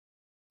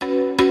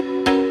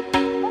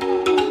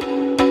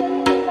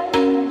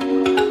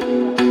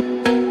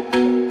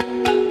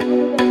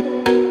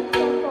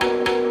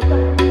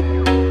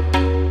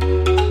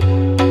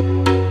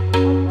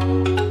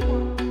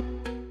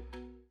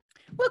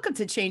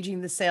to Changing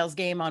the Sales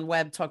Game on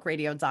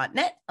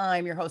webtalkradio.net.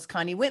 I'm your host,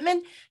 Connie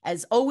Whitman.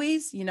 As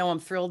always, I'm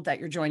thrilled that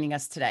you're joining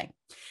us today.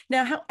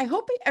 Now, I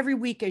hope every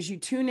week as you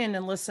tune in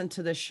and listen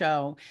to the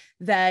show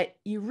that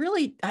you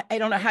really, I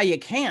don't know how you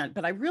can,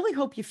 but I really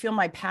hope you feel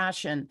my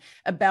passion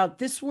about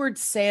this word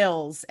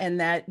sales and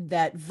that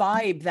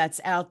vibe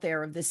that's out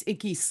there of this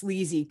icky,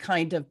 sleazy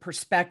kind of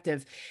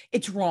perspective.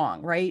 It's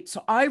wrong, right?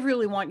 So I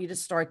really want you to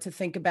start to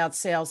think about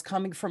sales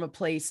coming from a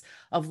place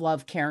of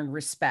love, care, and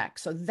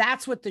respect. So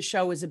that's what the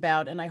show is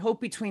about. And I hope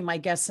between my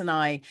guests and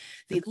I,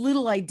 the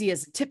little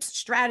ideas, tips,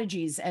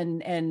 strategies,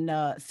 and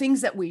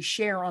things that we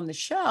share on the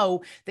show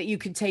that you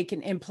can take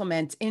and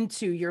implement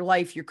into your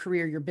life, your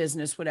career, your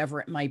business, whatever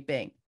it might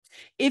be.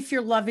 If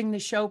you're loving the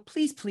show,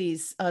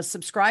 please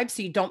subscribe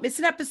so you don't miss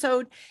an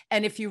episode.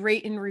 And if you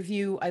rate and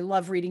review, I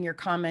love reading your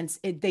comments.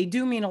 They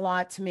do mean a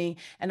lot to me.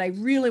 And I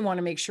really want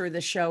to make sure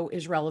the show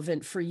is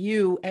relevant for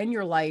you and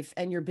your life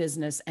and your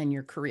business and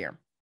your career.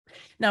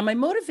 Now, my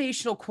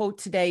motivational quote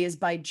today is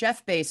by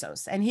Jeff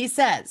Bezos. And he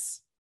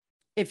says,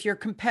 if you're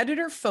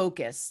competitor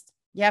focused,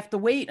 you have to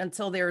wait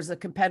until there's a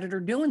competitor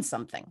doing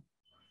something.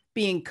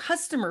 Being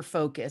customer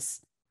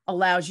focused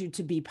allows you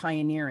to be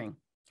pioneering.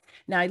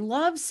 Now, I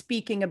love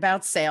speaking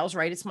about sales,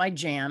 right? It's my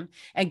jam,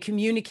 and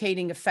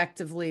communicating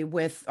effectively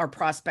with our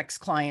prospects,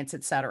 clients,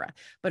 et cetera.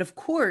 But of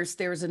course,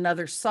 there's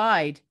another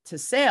side to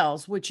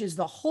sales, which is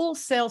the whole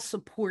sales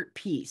support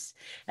piece.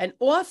 And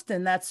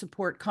often that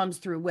support comes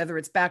through whether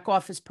it's back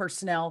office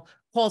personnel,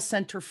 call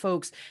center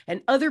folks,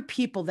 and other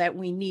people that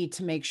we need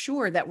to make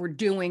sure that we're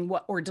doing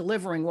what we're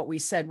delivering what we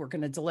said we're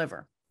going to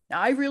deliver. Now,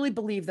 I really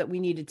believe that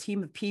we need a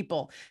team of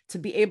people to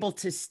be able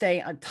to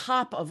stay on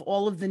top of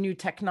all of the new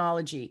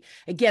technology.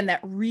 Again,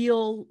 that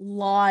real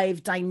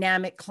live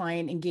dynamic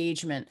client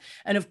engagement.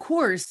 And of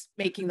course,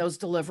 making those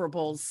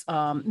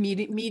deliverables,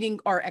 meeting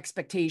our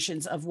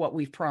expectations of what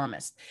we've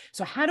promised.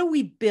 So how do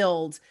we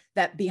build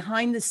that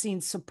behind the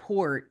scenes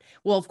support?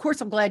 Well, of course,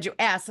 I'm glad you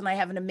asked. And I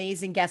have an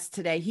amazing guest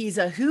today. He's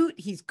a hoot.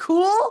 He's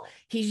cool.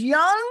 He's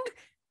young.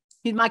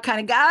 He's my kind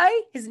of guy.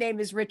 His name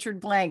is Richard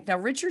Blank. Now,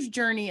 Richard's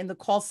journey in the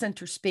call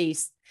center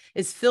space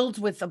is filled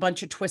with a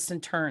bunch of twists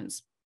and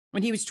turns.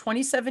 When he was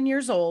 27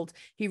 years old,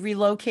 he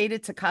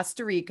relocated to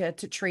Costa Rica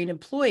to train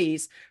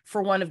employees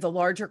for one of the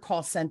larger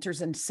call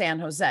centers in San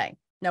Jose.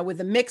 Now,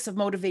 with a mix of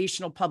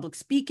motivational public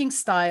speaking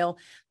style,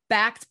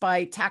 backed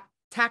by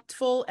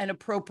tactful and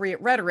appropriate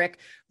rhetoric,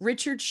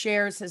 Richard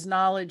shares his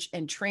knowledge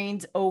and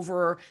trained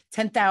over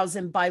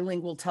 10,000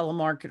 bilingual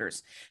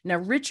telemarketers. Now,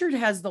 Richard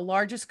has the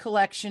largest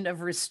collection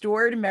of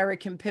restored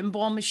American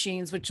pinball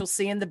machines, which you'll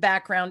see in the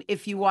background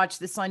if you watch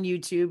this on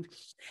YouTube,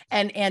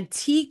 and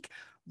antique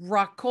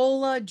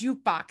Rockola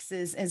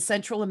Jukeboxes in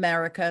Central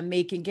America,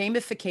 making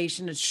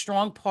gamification a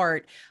strong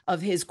part of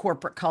his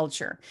corporate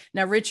culture.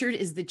 Now, Richard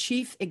is the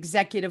Chief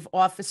Executive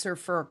Officer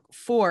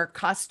for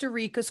Costa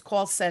Rica's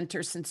call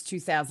center since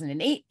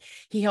 2008.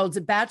 He holds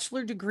a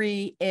bachelor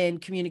degree in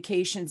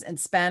communications and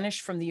Spanish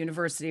from the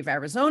University of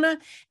Arizona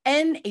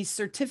and a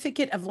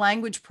certificate of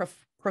language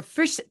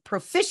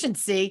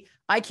proficiency,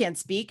 I can't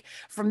speak,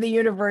 from the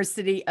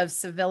University of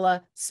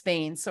Sevilla,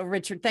 Spain. So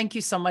Richard, thank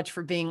you so much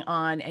for being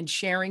on and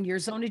sharing your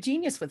zone of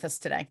genius with us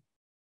today.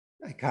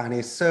 Hi,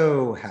 Connie.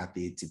 So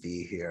happy to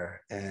be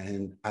here.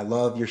 And I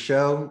love your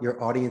show.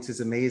 Your audience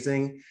is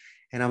amazing.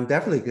 And I'm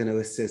definitely going to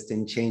assist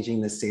in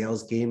changing the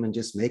sales game and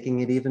just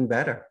making it even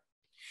better.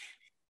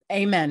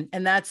 Amen.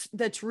 And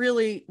that's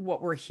really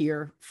what we're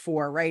here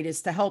for, right?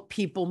 Is to help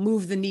people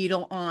move the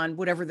needle on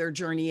whatever their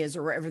journey is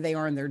or wherever they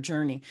are in their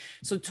journey.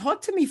 So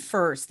talk to me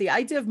first, the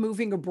idea of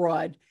moving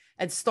abroad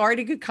and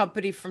starting a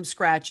company from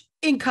scratch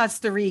in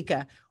Costa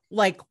Rica.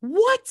 Like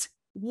what,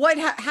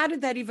 how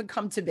did that even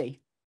come to be?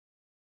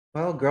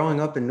 Well,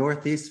 growing up in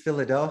Northeast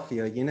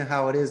Philadelphia, you know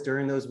how it is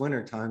during those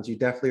winter times. You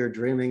definitely are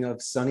dreaming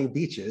of sunny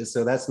beaches.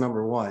 So that's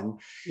number one.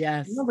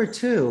 Yes. Number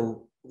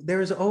two,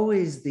 there's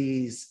always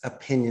these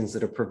opinions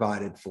that are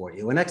provided for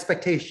you and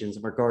expectations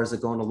in regards to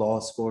going to law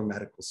school or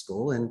medical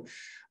school. And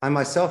I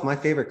myself, my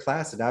favorite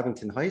class at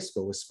Abington High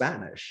School was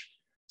Spanish.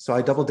 So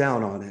I doubled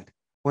down on it.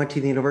 Went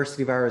to the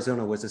University of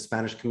Arizona, was a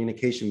Spanish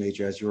communication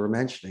major, as you were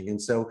mentioning. And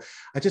so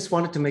I just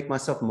wanted to make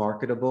myself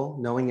marketable,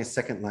 knowing a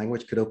second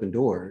language could open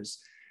doors.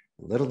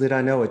 Little did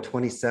I know at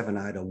 27,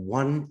 I had a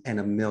 1 in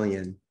a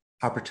million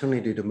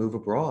opportunity to move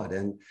abroad.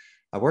 And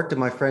I worked at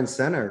my friend's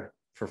center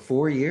for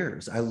 4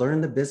 years. I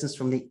learned the business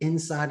from the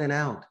inside and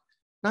out,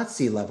 not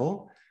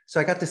C-level. So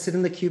I got to sit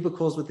in the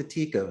cubicles with the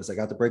Ticos. I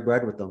got to break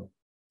bread with them.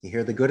 You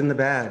hear the good and the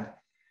bad.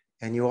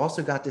 And you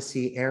also got to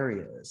see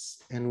areas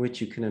in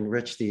which you can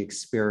enrich the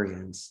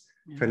experience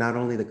for not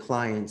only the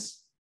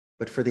clients,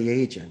 but for the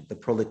agent, the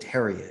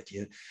proletariat.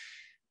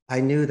 I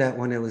knew that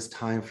when it was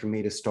time for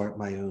me to start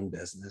my own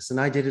business,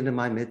 and I did it in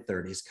my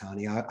mid-30s,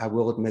 Connie, I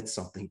will admit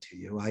something to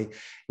you. I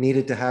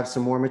needed to have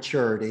some more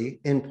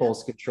maturity,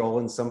 impulse control,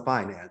 and some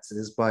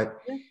finances, but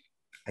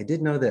I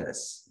did know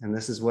this, and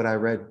this is what I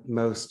read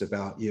most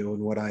about you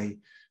and what I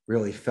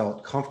really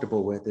felt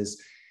comfortable with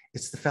is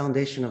it's the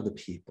foundation of the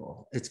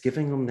people. It's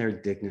giving them their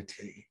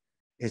dignity.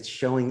 It's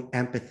showing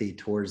empathy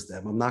towards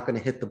them. I'm not going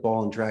to hit the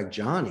ball and drag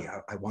Johnny.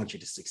 I want you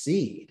to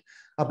succeed.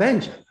 I'll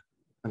bend you.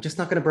 I'm just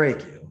not going to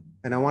break you.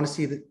 And I want to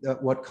see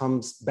what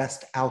comes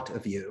best out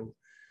of you.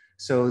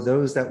 So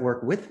those that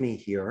work with me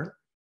here,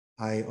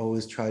 I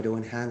always try to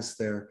enhance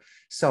their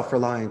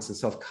self-reliance and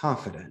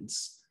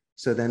self-confidence,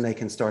 so then they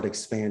can start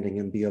expanding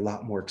and be a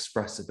lot more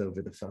expressive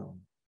over the phone.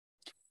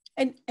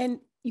 And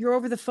you're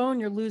over the phone,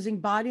 you're losing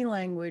body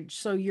language.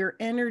 So your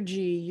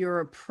energy,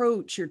 your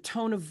approach, your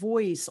tone of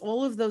voice,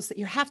 all of those, that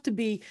you have to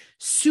be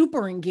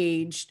super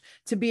engaged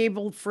to be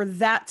able for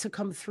that to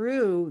come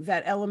through,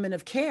 that element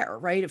of care,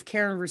 right? Of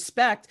care and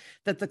respect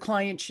that the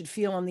client should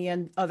feel on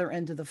the other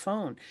end of the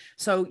phone.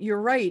 So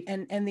you're right.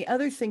 And the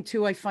other thing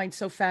too, I find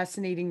so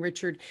fascinating,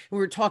 Richard, we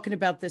were talking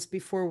about this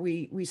before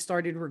we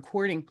started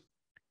recording,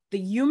 the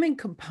human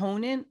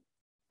component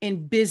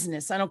in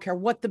business. I don't care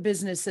what the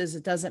business is,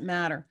 it doesn't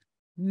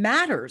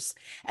matters.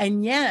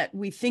 And yet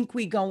we think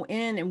we go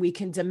in and we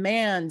can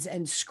demand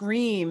and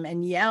scream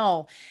and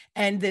yell,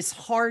 and this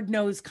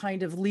hard-nosed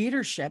kind of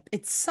leadership,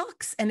 it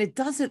sucks and it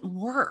doesn't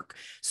work.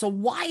 So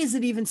why is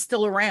it even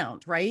still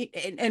around, right?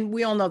 And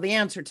we all know the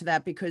answer to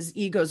that, because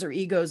egos are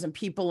egos, and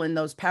people in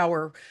those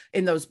power,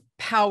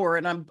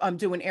 and I'm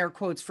doing air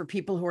quotes for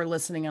people who are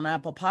listening on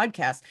Apple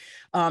Podcasts,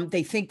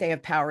 they think they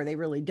have power, they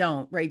really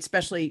don't, right?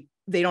 Especially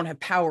they don't have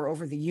power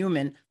over the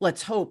human.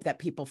 Let's hope that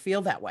people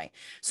feel that way.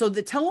 So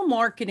the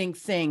telemarketing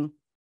thing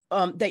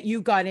that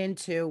you got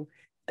into,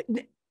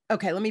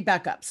 okay, let me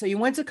back up. So you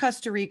went to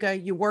Costa Rica,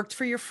 you worked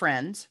for your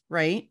friend,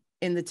 right?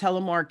 In the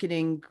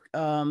telemarketing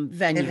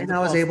venue. And I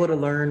was able to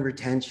learn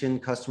retention,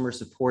 customer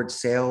support,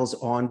 sales,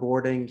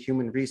 onboarding,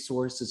 human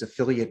resources,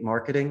 affiliate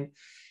marketing.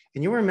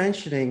 And you were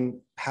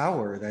mentioning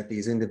power that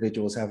these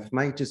individuals have.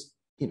 Might just,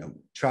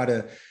 try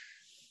to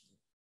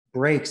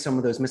break some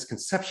of those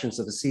misconceptions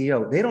of the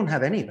CEO. They don't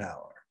have any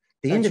power.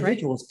 The That's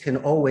individuals can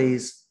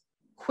always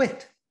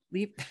quit.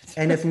 Leave.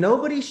 And if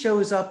nobody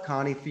shows up,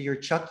 Connie, for your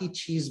Chuck E.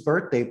 Cheese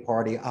birthday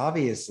party,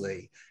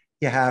 obviously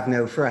you have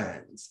no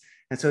friends.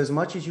 And so as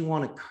much as you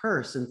want to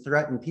curse and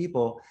threaten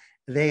people,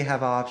 they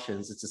have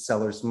options. It's a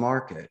seller's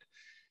market.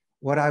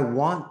 What I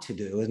want to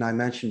do, and I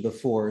mentioned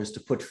before, is to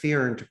put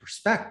fear into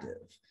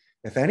perspective.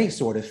 If any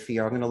sort of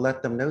fear, I'm going to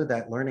let them know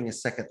that learning a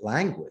second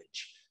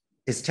language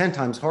is 10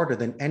 times harder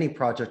than any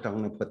project I'm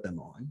going to put them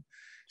on.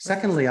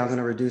 Secondly, I'm going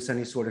to reduce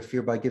any sort of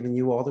fear by giving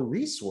you all the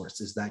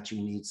resources that you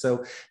need.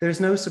 So there's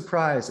no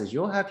surprises.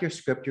 You'll have your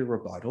script, your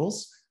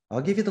rebuttals.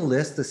 I'll give you the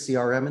list, the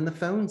CRM, and the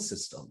phone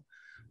system.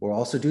 We'll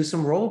also do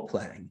some role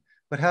playing.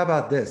 But how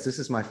about this? This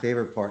is my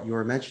favorite part. You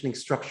were mentioning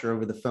structure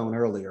over the phone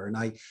earlier. And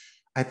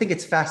I think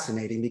it's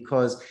fascinating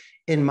because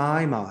in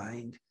my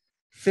mind,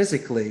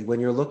 physically, when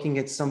you're looking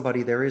at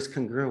somebody, there is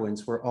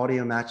congruence where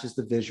audio matches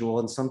the visual,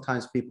 and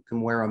sometimes people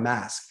can wear a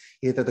mask,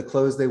 either the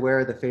clothes they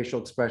wear, the facial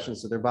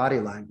expressions, or their body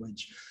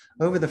language.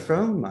 Over the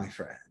phone, my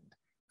friend,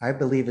 I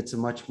believe it's a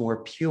much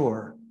more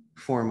pure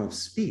form of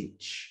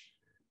speech.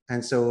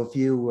 And so if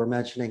you were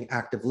mentioning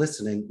active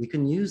listening, we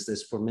can use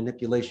this for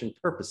manipulation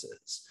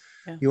purposes.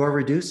 Yeah. You are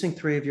reducing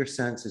 3 of your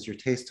senses, your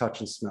taste, touch,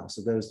 and smell,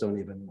 so those don't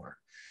even work.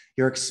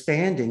 You're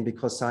expanding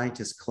because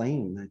scientists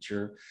claim that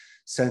your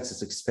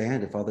senses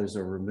expand if others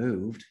are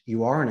removed.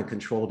 You are in a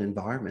controlled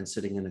environment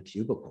sitting in a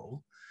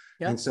cubicle.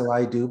 Yep. And so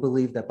I do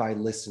believe that by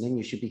listening,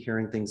 you should be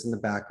hearing things in the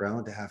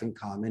background to have in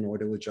common or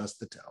to adjust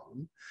the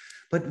tone.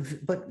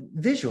 But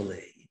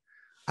visually,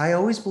 I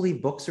always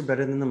believe books are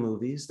better than the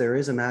movies. There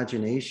is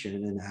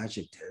imagination in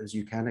adjectives.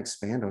 You can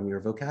expand on your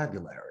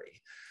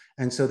vocabulary.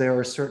 And so there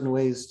are certain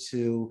ways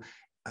to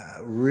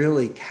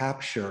really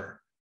capture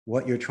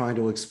what you're trying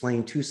to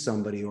explain to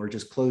somebody, or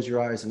just close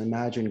your eyes and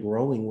imagine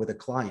growing with a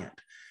client,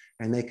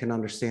 and they can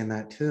understand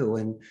that too.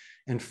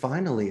 And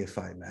finally, if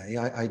I may,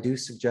 I do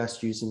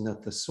suggest using the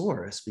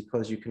thesaurus,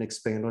 because you can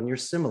expand on your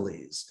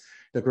similes.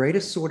 The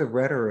greatest sort of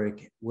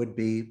rhetoric would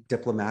be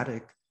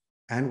diplomatic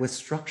and with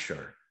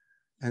structure.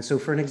 And so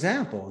for an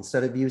example,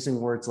 instead of using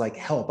words like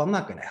help, I'm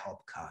not going to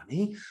help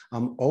Connie.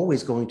 I'm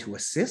always going to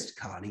assist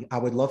Connie. I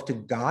would love to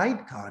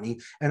guide Connie,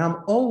 and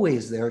I'm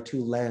always there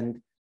to lend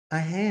a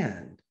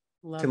hand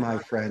to my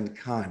friend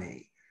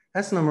Connie.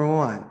 That's number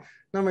one.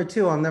 Number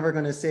two, I'm never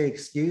going to say,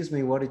 excuse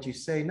me, what did you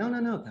say?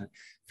 No.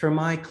 For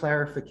my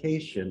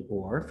clarification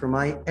or for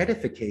my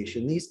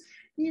edification,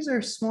 these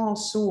are small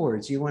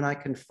swords you and I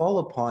can fall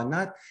upon.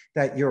 Not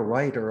that you're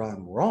right or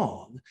I'm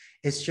wrong.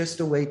 It's just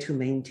a way to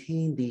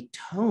maintain the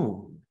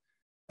tone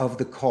of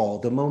the call,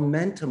 the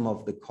momentum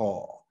of the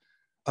call,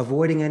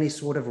 avoiding any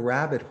sort of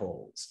rabbit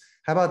holes.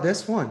 How about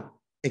this one?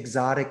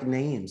 Exotic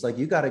names. Like,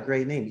 you got a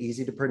great name,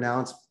 easy to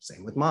pronounce,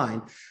 same with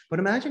mine. But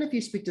imagine if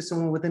you speak to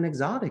someone with an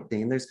exotic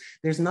name.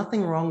 There's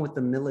nothing wrong with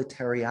the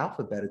military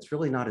alphabet. It's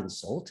really not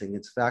insulting.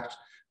 It's in fact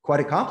quite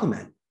a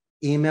compliment.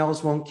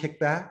 Emails won't kick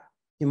back.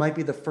 You might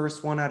be the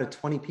first one out of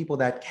 20 people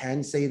that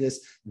can say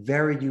this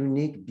very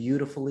unique,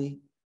 beautifully,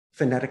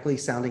 phonetically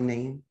sounding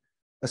name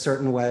a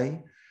certain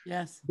way.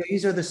 Yes.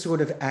 These are the sort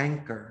of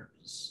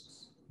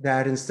anchors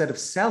that, instead of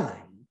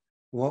selling,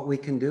 what we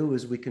can do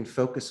is we can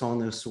focus on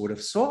those sort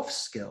of soft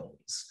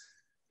skills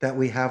that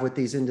we have with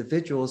these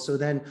individuals. So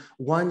then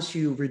once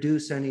you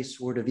reduce any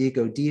sort of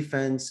ego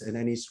defense and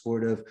any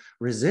sort of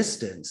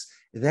resistance,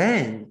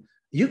 then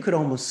you could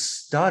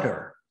almost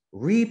stutter,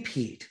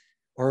 repeat,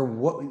 or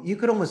what you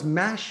could almost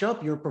mash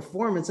up your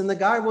performance and the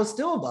guy will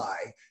still buy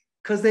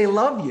because they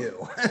love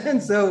you.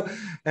 And so,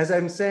 as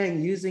I'm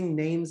saying, using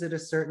names at a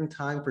certain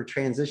time for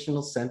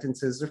transitional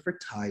sentences or for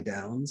tie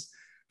downs,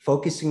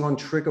 focusing on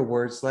trigger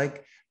words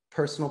like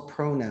personal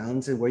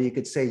pronouns and where you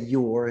could say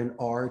your and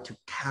are to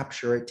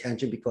capture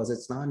attention because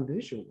it's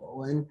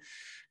non-visual. And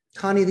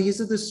Connie,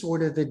 these are the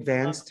sort of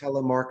advanced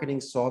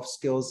telemarketing soft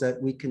skills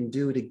that we can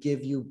do to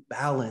give you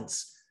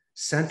balance,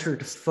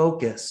 centered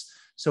focus.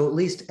 So at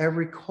least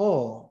every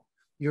call,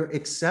 you're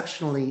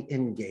exceptionally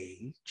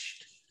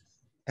engaged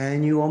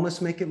and you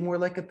almost make it more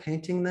like a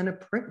painting than a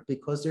print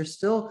because there's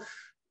still,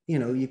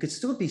 you could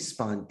still be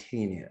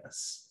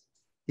spontaneous.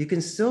 You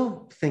can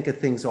still think of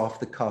things off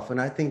the cuff. And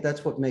I think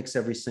that's what makes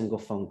every single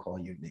phone call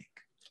unique.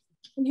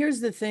 And here's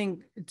the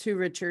thing too,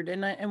 Richard,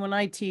 and when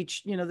I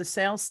teach, the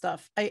sales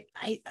stuff,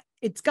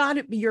 it's got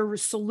to be your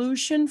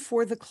solution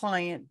for the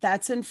client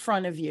that's in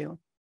front of you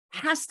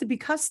has to be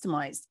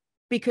customized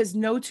because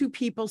no two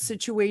people's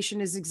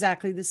situation is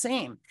exactly the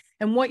same.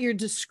 And what you're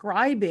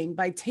describing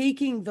by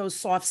taking those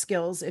soft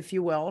skills, if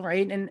you will,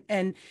 right,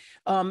 and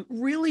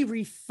really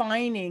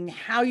refining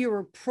how you're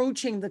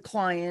approaching the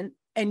client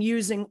and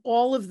using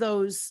all of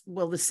those,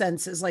 the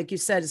senses, like you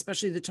said,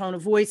 especially the tone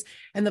of voice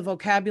and the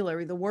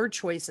vocabulary, the word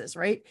choices,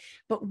 right?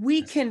 But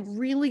we can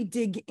really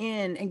dig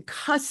in and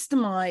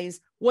customize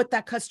what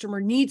that customer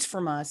needs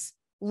from us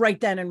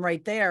right then and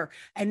right there.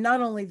 And not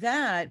only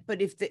that,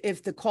 but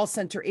if the call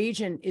center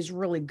agent is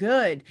really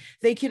good,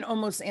 they can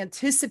almost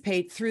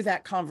anticipate through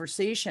that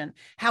conversation,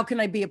 how can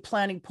I be a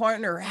planning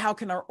partner? How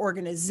can our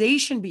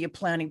organization be a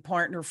planning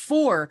partner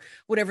for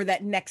whatever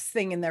that next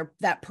thing in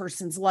that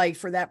person's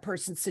life or that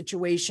person's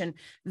situation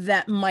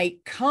that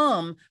might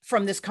come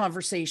from this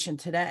conversation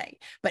today?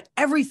 But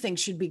everything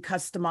should be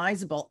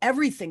customizable.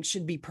 Everything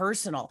should be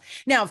personal.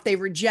 Now, if they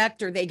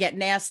reject or they get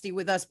nasty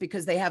with us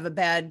because they have a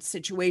bad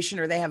situation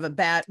or they have a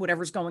bad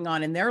whatever's going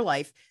on in their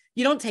life,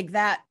 you don't take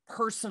that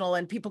personal,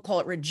 and people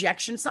call it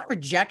rejection. It's not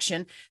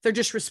rejection. They're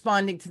just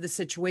responding to the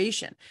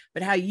situation.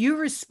 But how you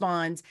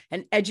respond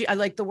and I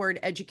like the word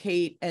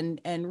educate and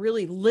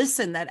really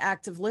listen, that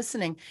active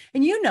listening.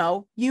 And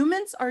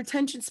humans, our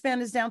attention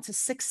span is down to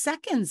 6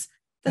 seconds.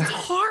 That's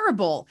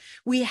horrible.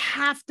 We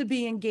have to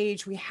be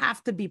engaged. We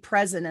have to be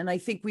present. And I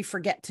think we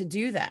forget to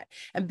do that.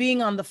 And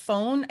being on the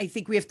phone, I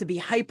think we have to be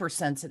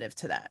hypersensitive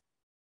to that.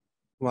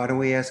 Why don't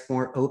we ask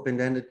more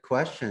open-ended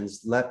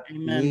questions? Let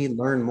Amen. me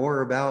learn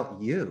more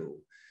about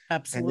you.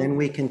 Absolutely. And then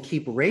we can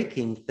keep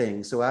raking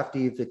things. So after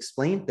you've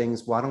explained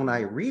things, why don't I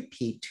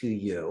repeat to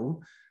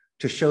you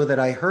to show that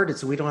I heard it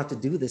so we don't have to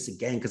do this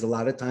again? Because a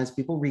lot of times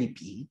people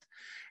repeat.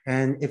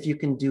 And if you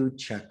can do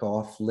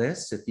check-off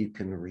lists, if you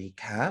can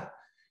recap,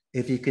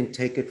 if you can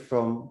take it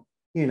from,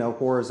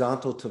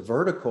 horizontal to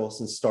verticals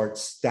and start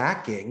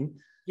stacking,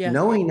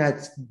 knowing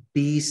that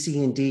B,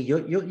 C, and D,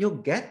 you'll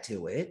get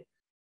to it.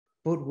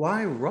 But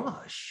why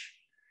rush?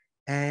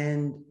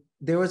 And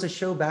there was a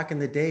show back in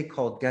the day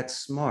called Get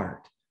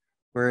Smart,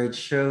 where it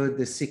showed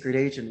the secret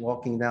agent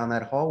walking down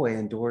that hallway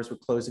and doors were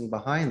closing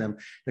behind them.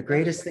 The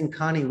greatest thing,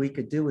 Connie, we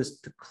could do is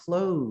to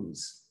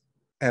close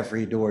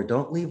every door.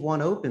 Don't leave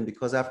one open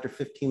because after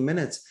 15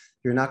 minutes,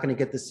 you're not going to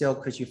get the sale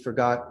because you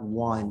forgot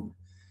one.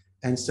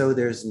 And so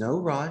there's no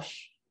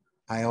rush.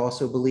 I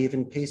also believe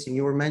in pacing.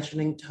 You were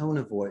mentioning tone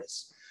of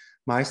voice.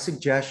 My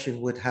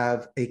suggestion would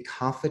have a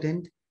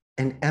confident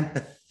and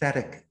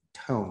empathetic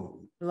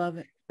tone. Love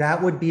it.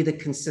 That would be the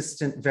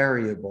consistent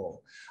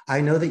variable.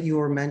 I know that you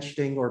were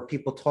mentioning, or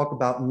people talk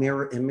about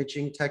mirror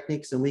imaging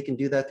techniques, and we can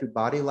do that through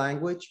body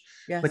language.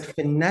 Yes. But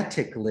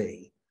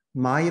phonetically,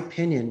 my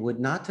opinion would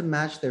not to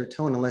match their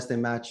tone unless they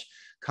match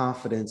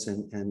confidence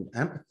and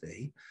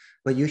empathy,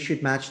 but you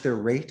should match their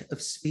rate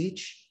of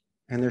speech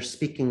and their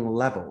speaking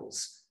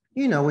levels.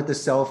 With the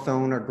cell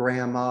phone or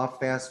grandma,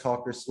 fast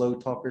talker, slow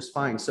talkers,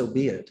 fine, so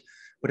be it.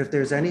 But if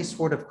there's any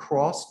sort of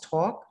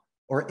crosstalk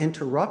or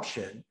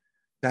interruption,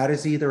 that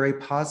is either a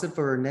positive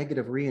or a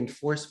negative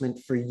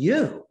reinforcement for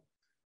you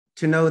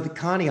to know that,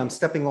 Connie, I'm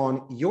stepping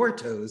on your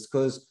toes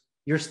because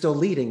you're still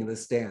leading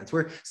this dance.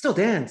 We're still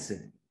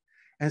dancing.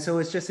 And so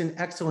it's just an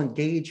excellent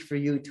gauge for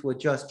you to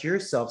adjust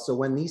yourself. So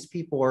when these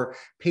people are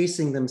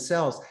pacing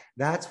themselves,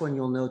 that's when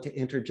you'll know to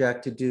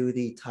interject, to do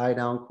the tie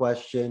down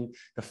question,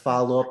 the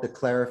follow-up, the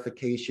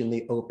clarification,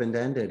 the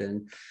open-ended.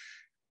 And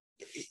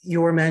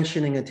you were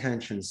mentioning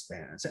attention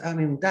spans. I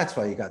mean, that's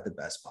why you got the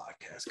best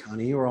podcast,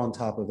 Connie. You were on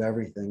top of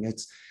everything.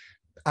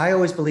 I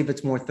always believe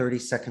it's more 30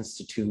 seconds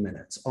to 2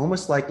 minutes.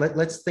 Almost like,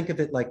 let's think of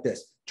it like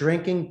this: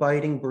 drinking,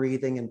 biting,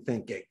 breathing, and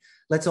thinking.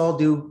 Let's all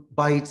do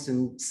bites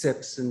and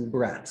sips and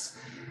breaths.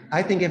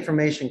 I think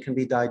information can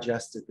be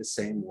digested the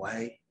same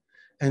way.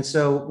 And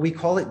so we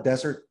call it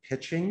desert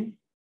pitching,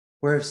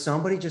 where if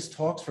somebody just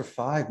talks for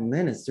 5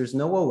 minutes, there's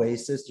no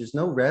oasis, there's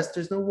no rest,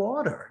 there's no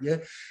water.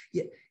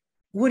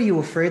 What are you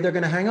afraid they're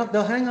going to hang up?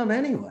 They'll hang up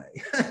anyway.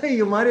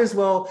 You might as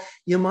well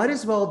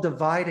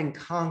divide and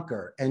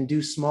conquer and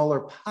do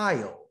smaller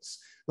piles.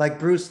 Like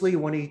Bruce Lee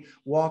when he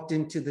walked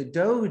into the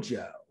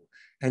dojo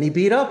and he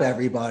beat up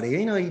everybody.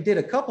 You know, he did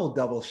a couple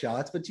double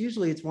shots, but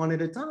usually it's one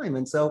at a time.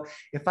 And so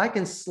if I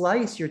can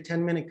slice your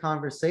 10-minute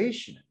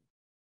conversation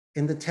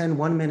into 10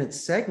 one-minute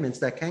segments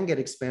that can get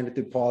expanded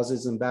through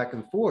pauses and back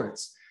and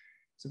forths,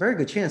 it's a very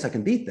good chance I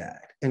can beat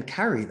that and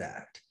carry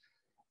that.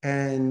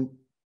 And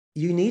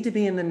you need to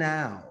be in the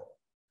now,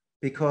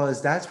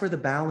 because that's where the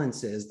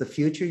balance is. The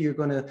future, you're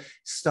going to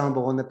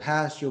stumble. In the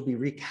past, you'll be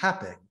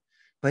recapping.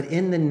 But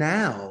in the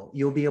now,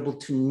 you'll be able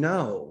to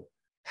know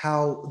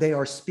how they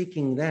are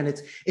speaking then.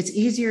 It's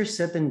easier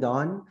said than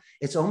done.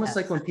 It's almost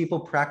like when people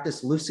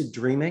practice lucid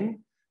dreaming,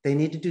 they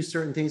need to do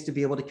certain things to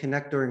be able to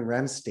connect during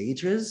REM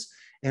stages.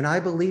 And I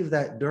believe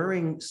that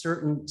during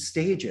certain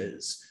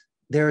stages,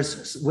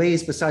 there's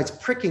ways besides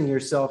pricking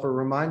yourself or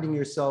reminding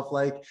yourself,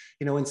 like,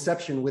 you know,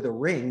 Inception with a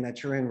ring,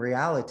 that you're in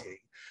reality.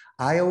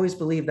 I always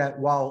believe that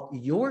while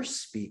you're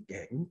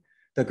speaking,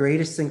 the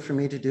greatest thing for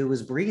me to do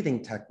is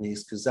breathing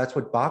techniques, because that's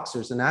what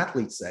boxers and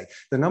athletes say.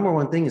 The number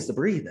one thing is the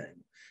breathing.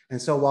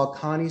 And so while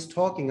Connie's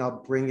talking,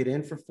 I'll bring it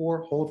in for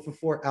 4, hold for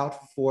 4, out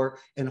for 4,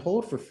 and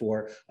hold for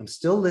 4. I'm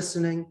still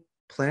listening,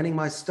 planning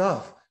my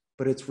stuff,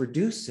 but it's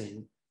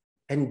reducing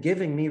and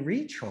giving me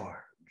recharge.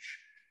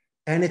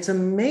 And it's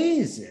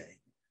amazing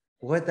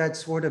what that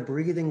sort of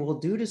breathing will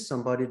do to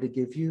somebody to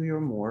give you your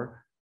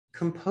more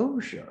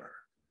composure.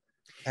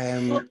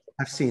 And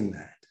I've seen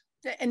that.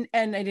 And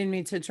I didn't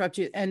mean to interrupt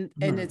you. And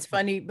it's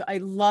funny, I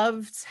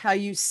loved how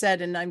you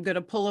said, and I'm going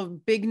to pull a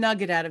big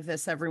nugget out of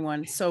this,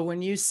 everyone. So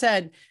when you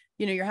said,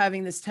 you know, you're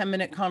having this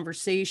 10-minute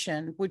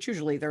conversation, which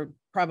usually they're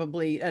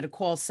probably at a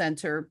call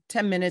center,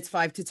 10 minutes,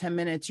 5 to 10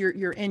 minutes,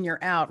 you're in,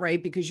 you're out,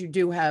 right? Because you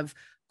do have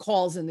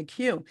calls in the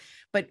queue.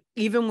 But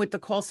even with the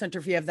call center,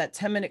 if you have that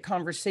 10-minute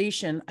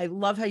conversation, I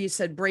love how you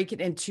said break it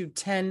into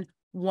 10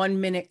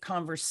 one-minute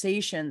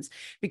conversations,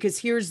 because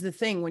here's the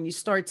thing: when you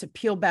start to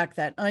peel back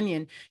that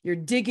onion, you're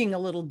digging a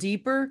little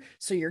deeper.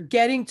 So you're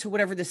getting to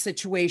whatever the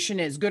situation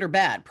is, good or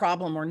bad,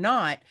 problem or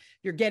not,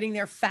 you're getting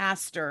there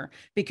faster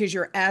because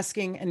you're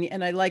asking.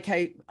 And I like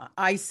how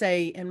I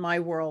say in my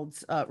world,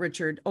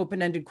 Richard,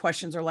 open-ended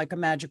questions are like a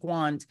magic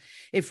wand.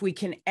 If we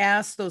can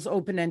ask those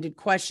open-ended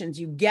questions,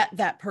 you get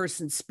that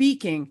person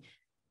speaking.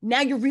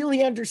 Now you're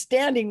really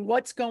understanding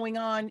what's going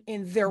on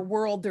in their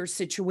world, their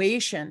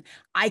situation.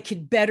 I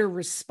could better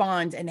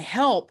respond and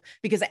help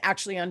because I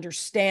actually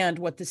understand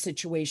what the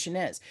situation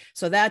is.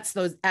 So that's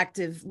those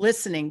active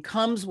listening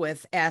comes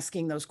with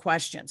asking those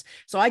questions.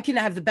 So I can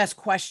have the best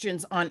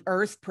questions on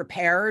earth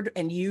prepared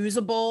and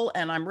usable,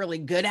 and I'm really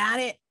good at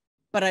it,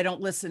 but I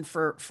don't listen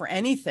for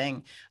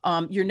anything.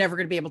 You're never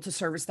going to be able to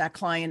service that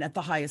client at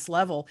the highest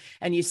level.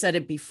 And you said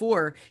it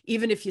before,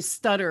 even if you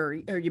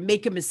stutter or you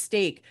make a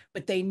mistake,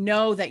 but they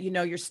know that you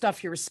know your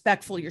stuff, you're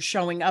respectful, you're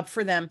showing up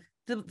for them,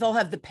 they'll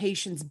have the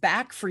patience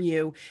back for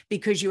you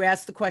because you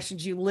asked the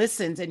questions, you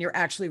listened, and you're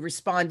actually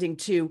responding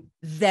to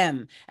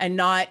them and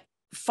not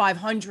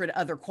 500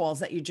 other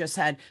calls that you just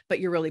had, but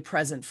you're really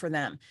present for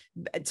them.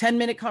 A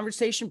 10-minute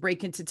conversation,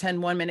 break into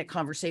 10 one-minute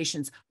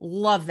conversations.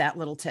 Love that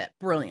little tip.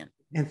 Brilliant.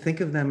 And think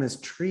of them as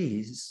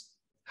trees.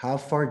 How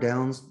far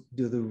down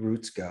do the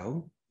roots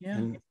go? Yeah.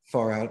 And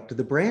far out do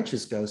the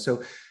branches go?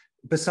 So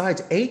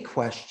besides a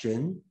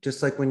question,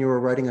 just like when you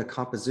were writing a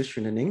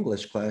composition in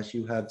English class,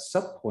 you have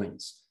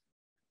subpoints.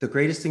 The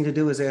greatest thing to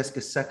do is ask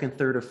a second,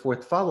 third, or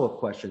fourth follow-up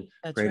question.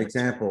 That's Great right.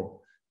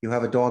 example. You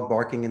have a dog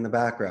barking in the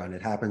background.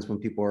 It happens when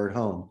people are at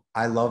home.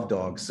 I love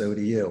dogs, so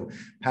do you.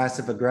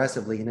 Passive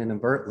aggressively and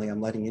inadvertently, I'm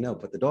letting you know,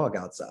 put the dog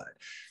outside.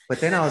 But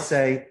then I'll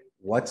say,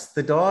 what's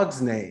the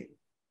dog's name?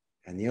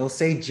 And you'll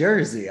say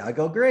Jersey. I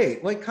go,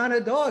 great. What kind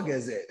of dog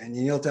is it? And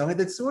you'll tell me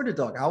that sort of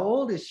dog. How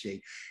old is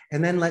she?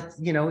 And then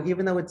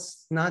even though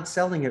it's not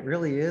selling, it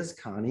really is,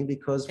 Connie,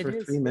 because for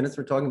 3 minutes,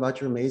 we're talking about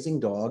your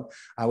amazing dog.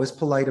 I was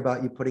polite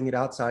about you putting it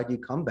outside. You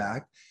come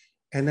back.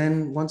 And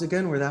then once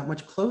again, we're that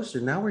much closer.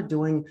 Now we're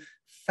doing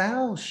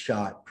foul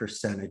shot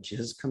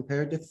percentages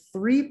compared to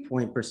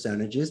 3-point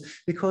percentages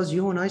because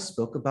you and I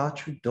spoke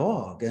about your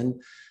dog. And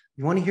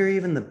you want to hear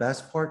even the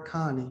best part,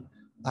 Connie?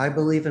 I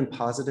believe in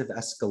positive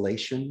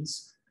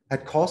escalations.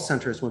 At call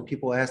centers, when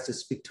people ask to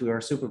speak to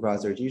our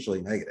supervisor, it's usually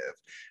negative.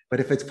 But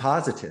if it's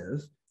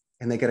positive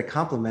and they get a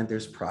compliment,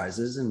 there's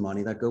prizes and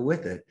money that go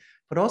with it.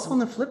 But also on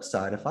the flip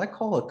side, if I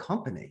call a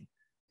company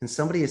and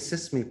somebody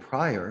assists me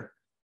prior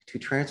to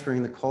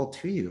transferring the call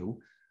to you,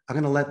 I'm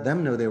going to let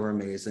them know they were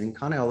amazing.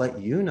 Connie, I'll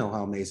let you know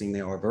how amazing they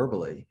are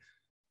verbally,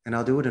 and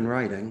I'll do it in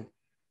writing.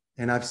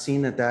 And I've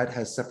seen that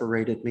has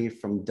separated me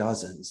from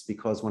dozens,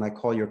 because when I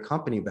call your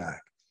company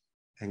back,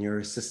 and your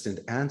assistant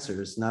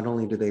answers, not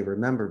only do they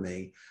remember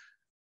me,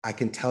 I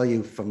can tell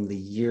you from the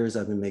years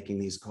I've been making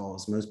these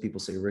calls, most people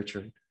say,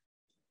 Richard,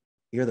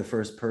 you're the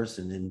first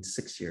person in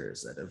 6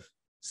 years that have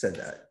said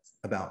that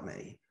about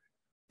me.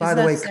 By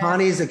the way,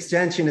 Connie's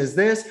extension is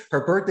this.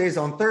 Her birthday's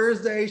on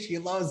Thursday. She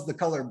loves the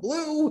color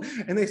blue.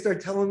 And they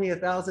start telling me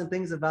 1,000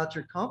 things about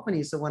your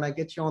company. So when I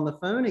get you on the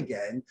phone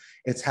again,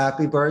 it's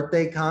happy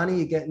birthday, Connie.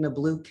 You're getting a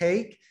blue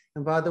cake.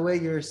 And by the way,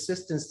 your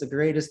assistant's the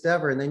greatest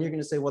ever. And then you're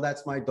going to say, well,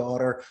 that's my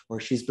daughter, or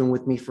she's been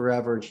with me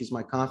forever and she's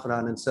my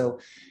confidant. And so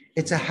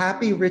it's a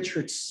happy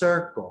Richard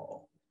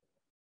circle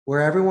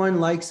where everyone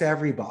likes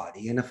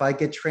everybody. And if I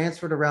get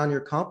transferred around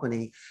your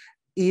company,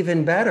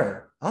 even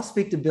better, I'll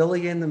speak to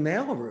Billy in the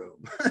mailroom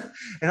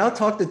and I'll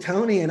talk to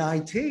Tony in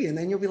IT. And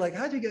then you'll be like,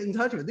 how'd you get in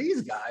touch with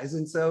these guys?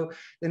 And so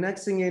the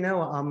next thing you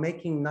know, I'm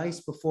making nice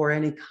before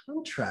any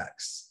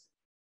contracts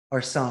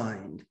are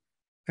signed.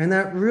 And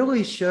that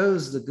really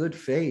shows the good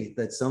faith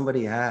that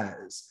somebody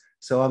has.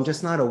 So I'm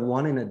just not a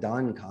one and a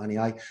done, Connie.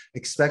 I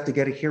expect to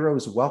get a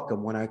hero's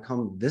welcome when I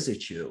come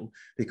visit you,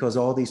 because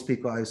all these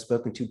people I've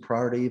spoken to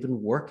prior to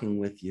even working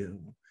with you.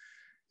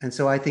 And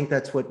so I think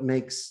that's what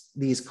makes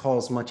these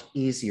calls much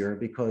easier,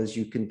 because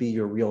you can be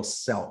your real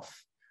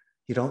self.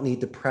 You don't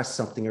need to press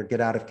something or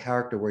get out of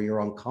character where you're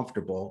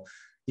uncomfortable.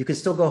 You can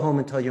still go home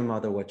and tell your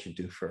mother what you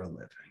do for a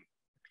living.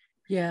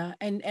 Yeah.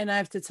 And I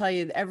have to tell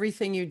you,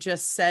 everything you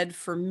just said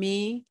for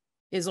me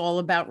is all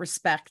about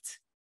respect.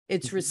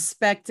 It's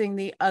respecting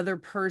the other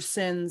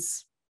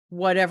person's,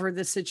 whatever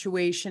the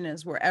situation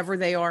is, wherever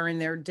they are in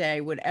their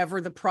day,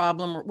 whatever the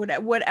problem or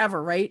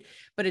whatever, right?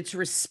 But it's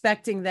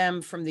respecting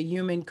them from the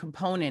human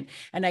component.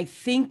 And I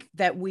think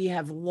that we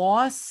have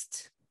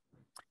lost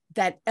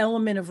that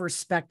element of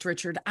respect,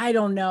 Richard. I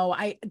don't know.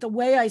 The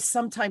way I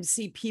sometimes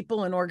see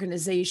people in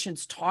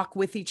organizations talk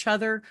with each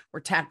other,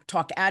 or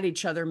talk at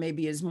each other,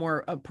 maybe is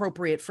more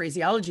appropriate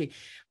phraseology,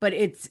 but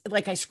it's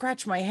like I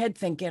scratch my head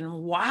thinking,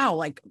 wow,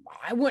 like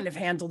I wouldn't have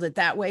handled it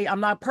that way. I'm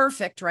not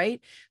perfect, right?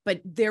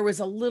 But there was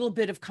a little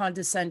bit of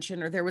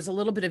condescension, or there was a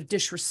little bit of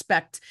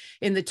disrespect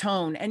in the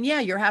tone. And yeah,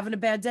 you're having a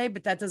bad day,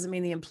 but that doesn't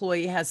mean the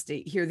employee has to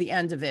hear the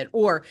end of it,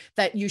 or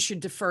that you should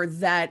defer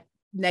that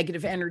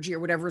negative energy or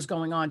whatever is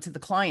going on to the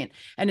client.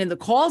 And in the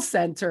call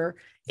center,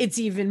 it's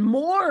even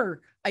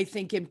more, I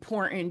think,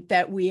 important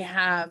that we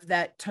have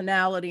that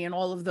tonality and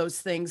all of those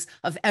things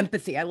of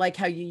empathy. I like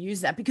how you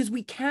use that, because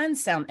we can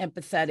sound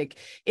empathetic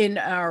in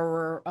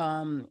our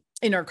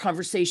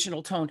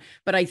conversational tone.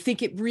 But I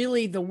think it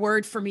really, the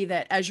word for me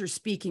that as you're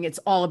speaking, it's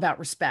all about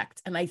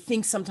respect. And I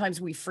think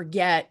sometimes we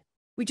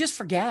just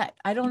forget.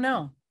 I don't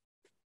know.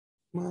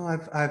 Well,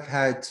 I've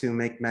had to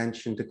make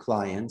mention to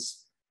clients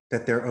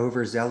that their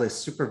overzealous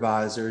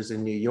supervisors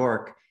in New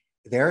York,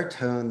 their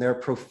tone, their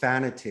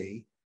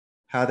profanity,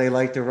 how they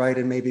like to write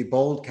in maybe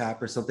bold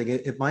cap or something,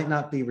 it might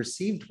not be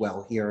received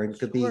well here, and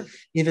could be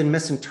even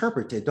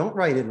misinterpreted. Don't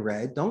write in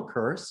red, don't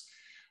curse.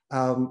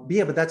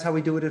 Yeah, but that's how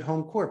we do it at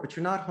home court, but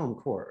you're not home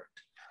court.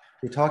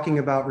 You're talking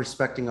about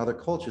respecting other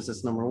cultures,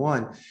 that's number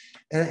one.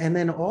 And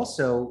then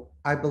also,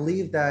 I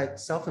believe that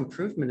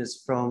self-improvement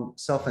is from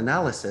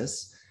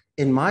self-analysis.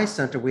 In my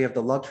center, we have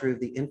the luxury of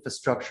the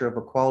infrastructure of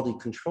a quality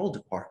control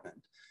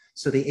department.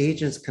 So the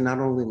agents can not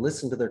only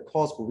listen to their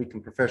calls, but we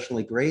can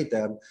professionally grade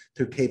them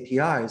through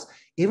KPIs.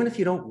 Even if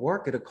you don't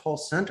work at a call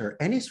center,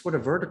 any sort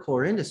of vertical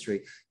or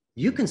industry,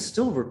 you can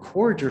still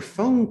record your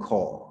phone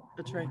call.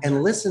 That's right.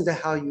 And listen to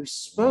how you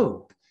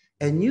spoke.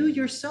 And you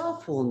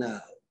yourself will know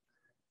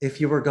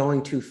if you were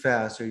going too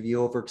fast, or you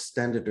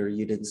overextended, or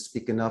you didn't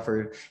speak enough,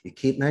 or you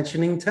keep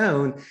mentioning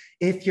tone,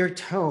 if your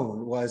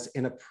tone was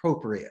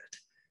inappropriate,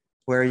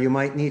 where you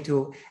might need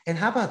to. And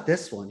how about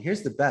this one?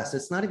 Here's the best.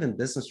 It's not even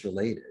business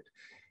related.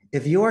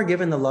 If you are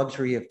given the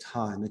luxury of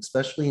time,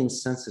 especially in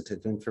sensitive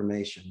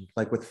information,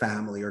 like with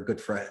family or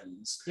good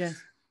friends, yes,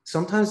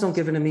 sometimes don't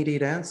give an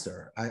immediate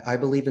answer. I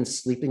believe in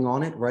sleeping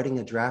on it, writing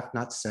a draft,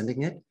 not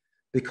sending it,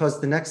 because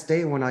the next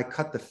day when I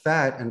cut the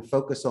fat and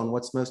focus on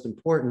what's most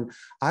important,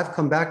 I've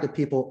come back to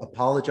people,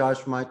 apologize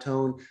for my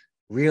tone,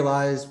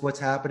 realize what's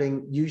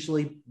happening,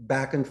 usually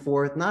back and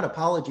forth, not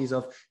apologies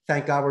of,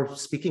 thank God we're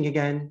speaking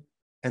again,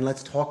 and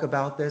let's talk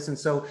about this. And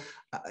so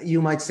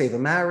you might save a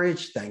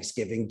marriage,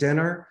 Thanksgiving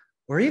dinner,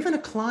 or even a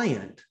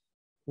client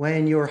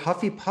when you're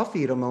huffy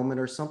puffy at a moment,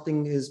 or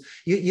something is,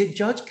 you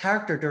judge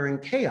character during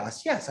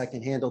chaos. Yes, I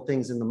can handle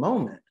things in the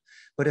moment.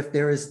 But if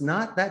there is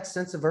not that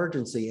sense of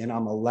urgency, and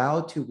I'm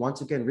allowed to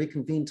once again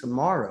reconvene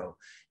tomorrow,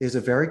 there's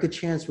a very good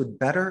chance with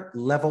better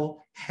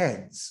level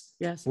heads,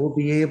 yes, we'll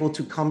be able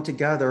to come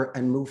together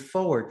and move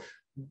forward.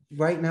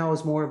 Right now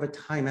is more of a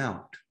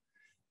timeout.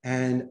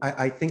 And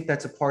I think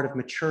that's a part of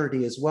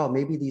maturity as well.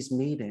 Maybe these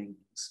meetings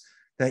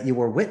that you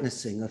were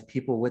witnessing of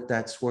people with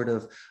that sort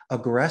of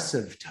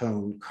aggressive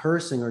tone,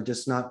 cursing, or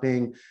just not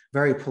being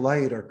very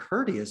polite or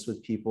courteous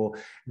with people,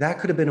 that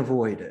could have been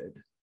avoided.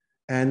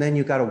 And then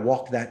you got to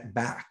walk that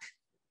back.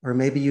 Or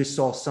maybe you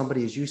saw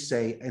somebody, as you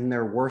say, in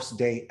their worst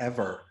day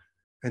ever,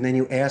 and then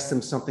you ask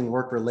them something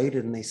work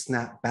related and they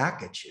snap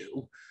back at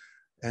you.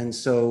 And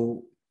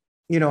so,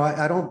 you know,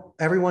 I don't,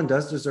 everyone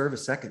does deserve a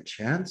second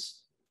chance.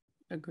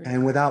 Agreed.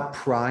 And without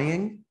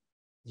prying,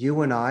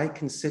 you and I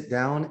can sit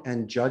down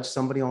and judge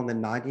somebody on the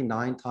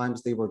 99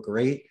 times they were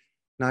great,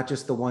 not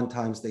just the one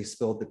times they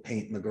spilled the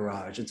paint in the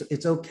garage.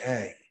 It's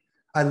okay.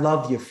 I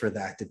love you for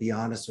that, to be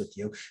honest with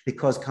you,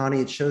 because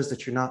Connie, it shows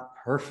that you're not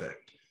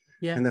perfect.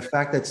 Yeah. And the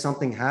fact that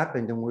something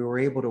happened and we were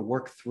able to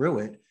work through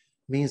it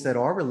means that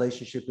our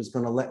relationship is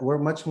going to we're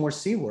much more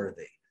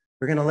seaworthy.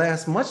 We're going to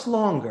last much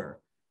longer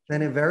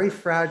than a very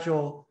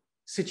fragile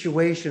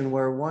situation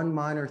where one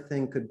minor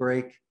thing could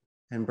break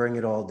and bring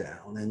it all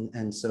down.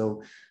 And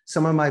so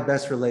some of my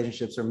best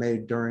relationships are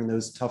made during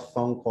those tough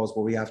phone calls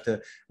where we have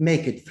to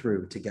make it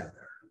through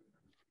together.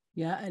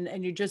 Yeah.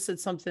 And you just said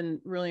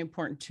something really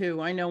important too.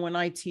 I know when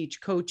I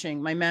teach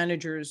coaching, my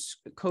managers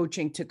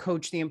coaching to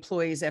coach the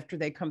employees after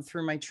they come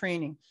through my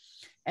training.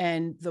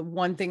 And the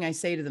one thing I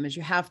say to them is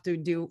you have to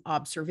do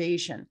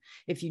observation.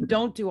 If you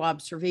don't do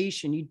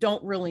observation, you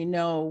don't really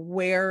know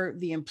where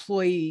the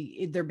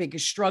employee, their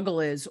biggest struggle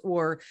is,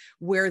 or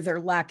where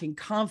they're lacking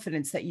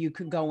confidence that you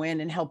could go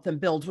in and help them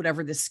build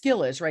whatever the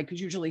skill is, right?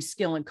 Because usually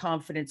skill and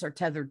confidence are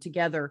tethered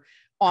together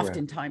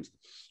oftentimes,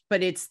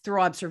 but it's through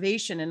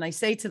observation. And I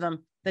say to them,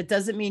 that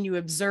doesn't mean you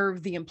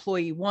observe the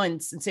employee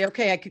once and say,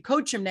 okay, I could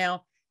coach him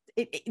now.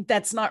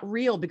 That's not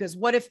real, because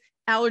what if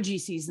allergy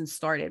season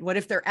started? What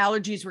if their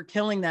allergies were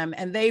killing them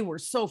and they were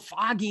so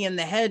foggy in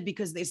the head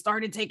because they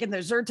started taking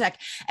their Zyrtec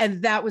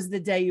and that was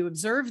the day you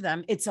observed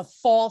them? It's a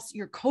false,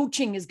 your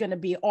coaching is going to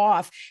be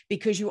off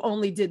because you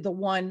only did the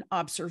one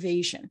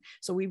observation.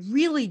 So we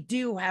really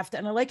do have to,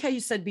 and I like how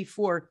you said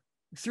before,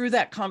 through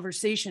that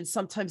conversation,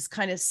 sometimes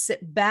kind of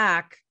sit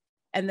back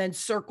and then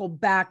circle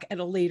back at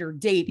a later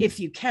date, if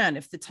you can,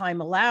 if the time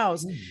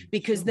allows,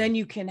 because then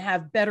you can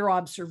have better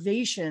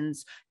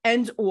observations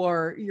and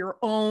or your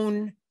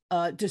own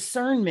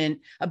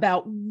discernment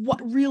about what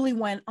really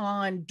went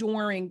on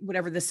during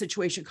whatever the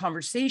situation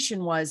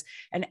conversation was,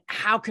 and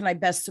how can I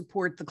best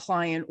support the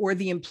client or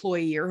the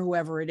employee or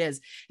whoever it is.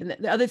 And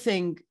the other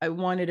thing I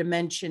wanted to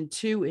mention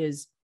too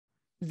is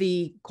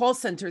the call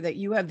center, that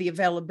you have the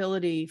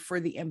availability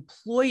for the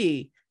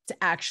employee to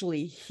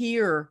actually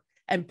hear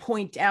and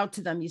point out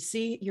to them. You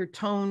see your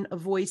tone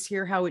of voice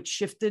here, how it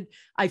shifted.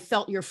 I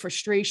felt your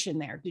frustration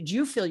there. Did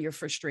you feel your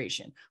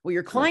frustration? Well,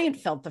 your client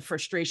felt the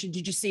frustration.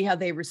 Did you see how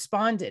they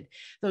responded?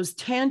 Those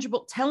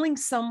tangible, telling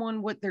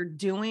someone what they're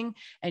doing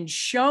and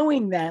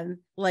showing them,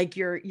 like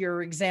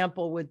your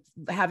example with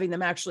having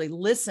them actually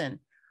listen.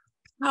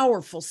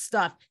 Powerful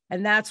stuff.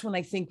 And that's when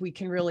I think we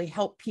can really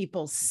help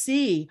people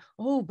see,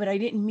 oh, but I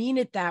didn't mean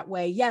it that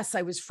way. Yes,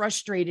 I was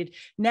frustrated.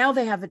 Now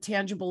they have a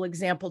tangible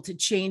example to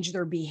change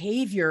their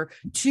behavior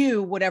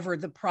to whatever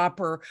the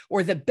proper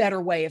or the better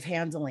way of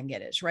handling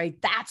it is, right?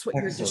 That's what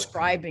you're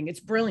describing.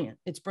 It's brilliant.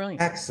 It's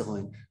brilliant.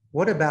 Excellent.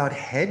 What about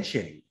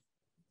hedging?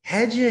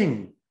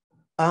 Hedging.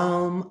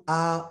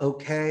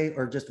 Okay,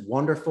 or just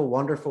wonderful,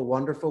 wonderful,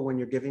 wonderful when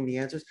you're giving the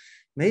answers.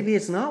 Maybe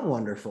it's not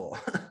wonderful.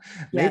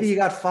 Maybe you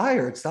got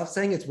fired. Stop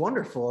saying it's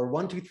wonderful, or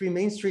 123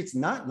 Main Street's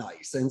not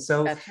nice. And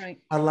so that's right.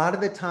 A lot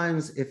of the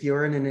times, if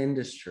you're in an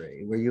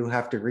industry where you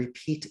have to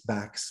repeat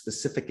back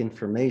specific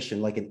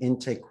information, like an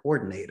intake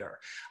coordinator,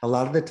 a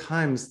lot of the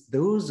times,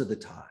 those are the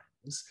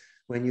times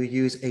when you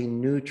use a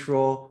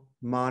neutral,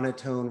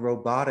 monotone,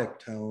 robotic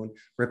tone,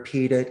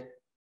 repeat it,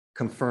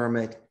 confirm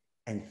it,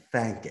 and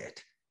thank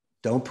it.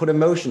 Don't put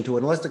emotion to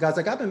it, unless the guy's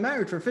like, I've been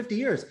married for 50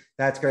 years.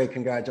 That's great,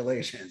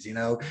 congratulations,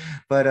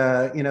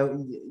 But,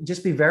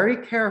 just be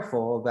very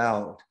careful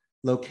about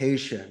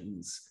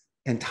locations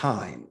and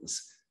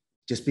times.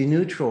 Just be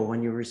neutral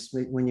when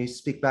you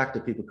speak back to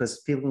people, because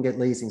people can get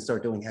lazy and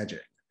start doing hedging.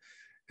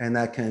 And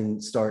that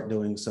can start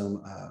doing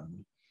some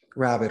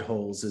rabbit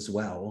holes as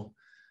well.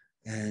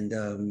 And,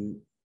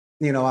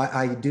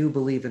 I do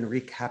believe in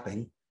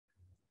recapping.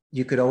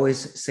 You could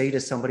always say to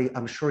somebody,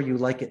 I'm sure you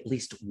like at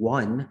least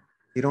one.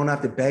 You don't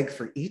have to beg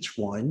for each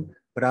one,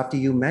 but after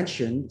you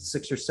mention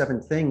 6 or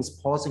 7 things,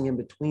 pausing in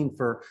between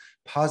for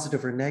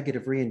positive or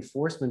negative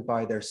reinforcement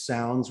by their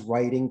sounds,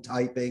 writing,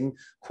 typing,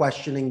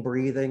 questioning,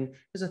 breathing.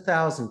 There's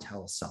 1,000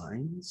 tell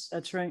signs.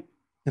 That's right.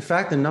 In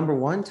fact, the number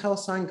one tell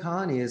sign,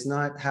 Connie, is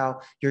not how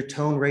your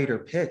tone, rate, or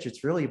pitch.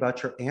 It's really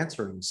about your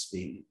answering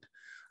speed.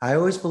 I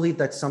always believe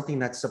that's something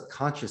that's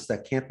subconscious,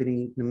 that can't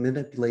be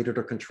manipulated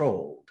or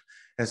controlled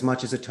as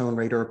much as a tone,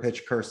 rate, or a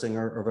pitch, cursing,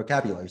 or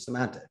vocabulary,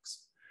 semantics.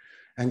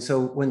 And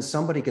so when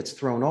somebody gets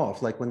thrown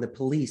off, like when the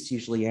police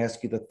usually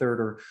ask you the 3rd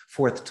or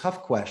 4th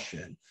tough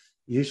question,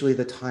 usually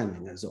the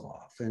timing is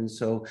off. And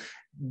so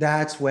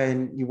that's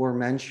when you were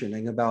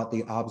mentioning about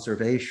the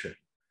observation.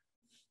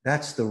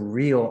 That's the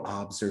real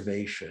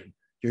observation.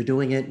 You're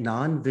doing it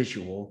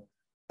non-visual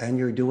and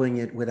you're doing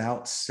it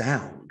without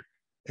sound.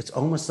 It's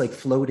almost like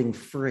floating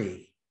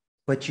free,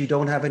 but you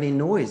don't have any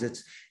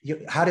noise.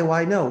 How do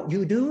I know?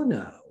 You do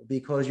know,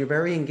 because you're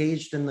very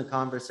engaged in the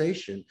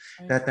conversation,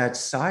 that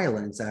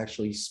silence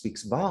actually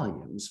speaks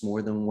volumes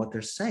more than what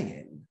they're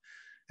saying.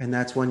 And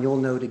that's when you'll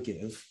know to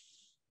give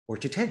or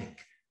to take,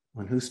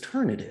 on whose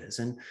turn it is.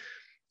 And,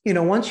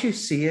 once you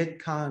see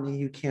it, Connie,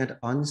 you can't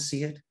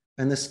unsee it.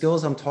 And the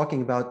skills I'm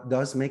talking about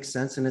does make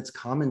sense, and it's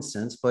common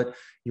sense, but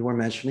you were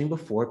mentioning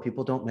before,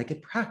 people don't make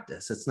it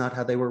practice. It's not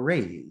how they were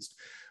raised.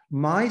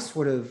 My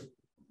sort of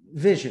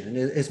vision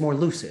is more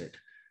lucid,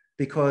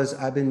 because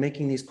I've been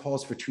making these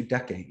calls for 2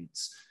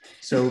 decades.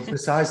 So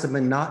besides the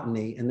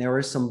monotony, and there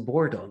is some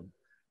boredom,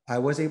 I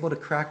was able to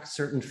crack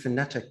certain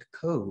phonetic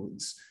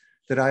codes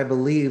that I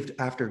believed,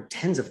 after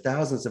tens of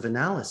thousands of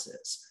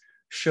analysis,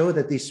 show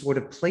that these sort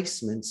of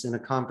placements in a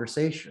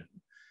conversation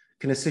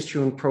can assist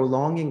you in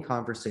prolonging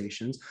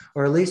conversations,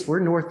 or at least we're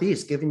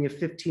Northeast giving you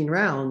 15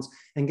 rounds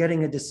and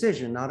getting a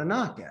decision, not a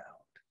knockout.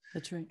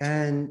 That's right.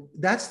 And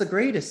that's the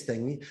greatest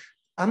thing.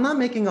 I'm not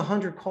making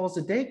 100 calls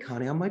a day,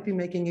 Connie. I might be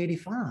making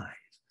 85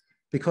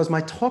 because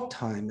my talk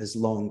time is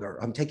longer.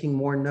 I'm taking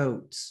more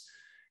notes.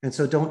 And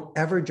so don't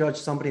ever judge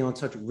somebody on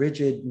such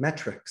rigid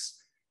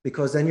metrics,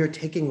 because then you're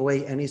taking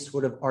away any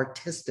sort of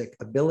artistic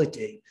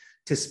ability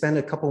to spend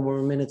a couple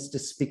more minutes to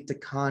speak to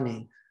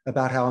Connie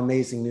about how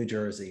amazing New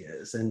Jersey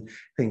is and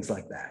things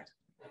like that.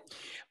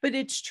 But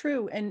it's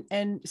true.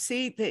 And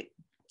see that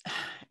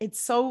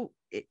it's so,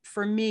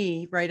 for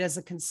me, right, as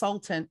a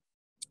consultant,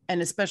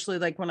 and especially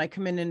like when I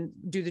come in and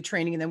do the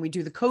training and then we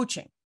do the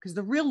coaching, because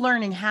the real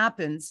learning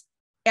happens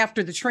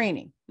after the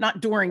training, not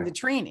during the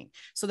training.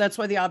 So that's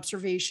why the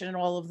observation and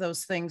all of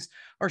those things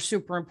are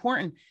super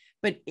important.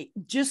 But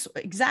just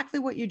exactly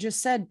what you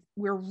just said,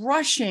 we're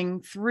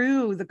rushing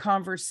through the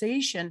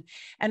conversation.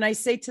 And I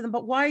say to them,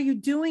 but why are you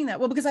doing that?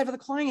 Well, because I have other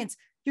clients.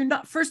 You're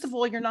not, first of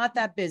all, you're not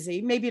that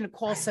busy. Maybe in a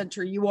call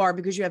center you are,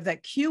 because you have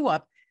that queue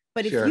up.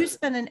 But if you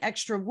spend an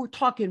extra, we're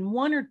talking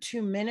 1 or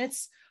 2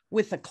 minutes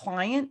with a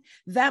client,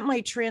 that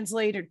might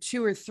translate to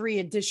 2 or 3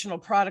 additional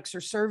products or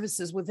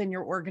services within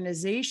your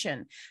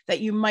organization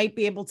that you might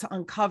be able to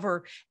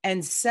uncover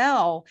and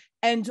sell.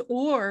 And,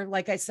 or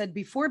like I said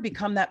before,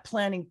 become that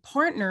planning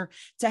partner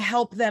to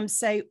help them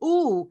say,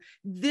 "Ooh,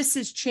 this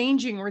is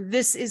changing, or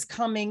this is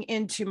coming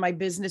into my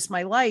business,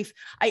 my life.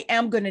 I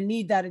am going to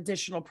need that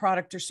additional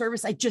product or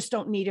service. I just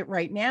don't need it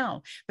right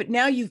now." But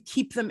now you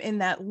keep them in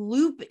that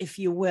loop, if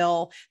you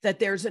will, that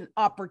there's an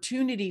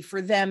opportunity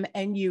for them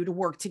and you to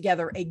work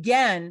together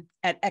again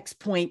at X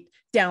point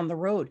down the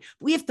road.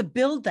 We have to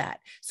build that.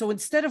 So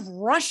instead of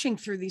rushing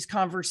through these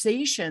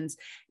conversations,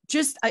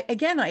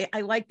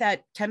 I like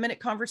that 10-minute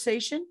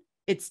conversation.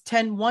 It's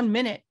 10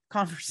 1-minute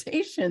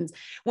conversations.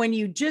 When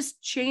you just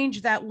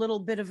change that little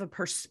bit of a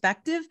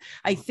perspective,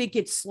 I think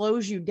it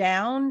slows you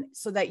down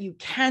so that you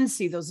can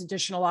see those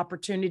additional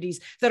opportunities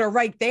that are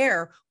right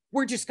there.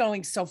 We're just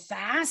going so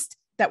fast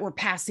that we're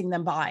passing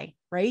them by,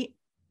 right?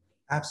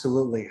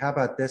 Absolutely. How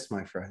about this,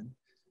 my friend?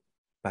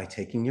 By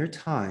taking your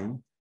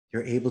time,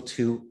 you're able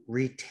to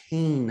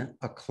retain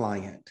a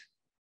client.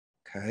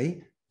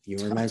 Okay. You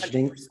were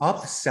mentioning 100%.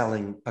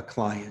 upselling a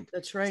client.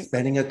 That's right.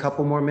 Spending a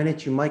couple more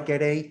minutes, you might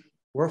get a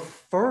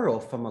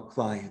referral from a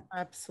client.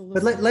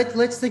 Absolutely. But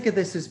let's think of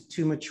this as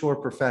 2 mature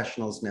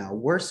professionals now.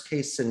 Worst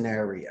case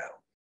scenario.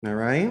 All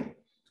right.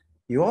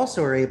 You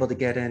also are able to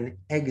get an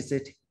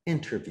exit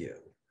interview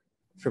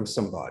from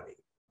somebody.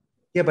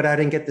 Yeah, but I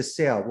didn't get the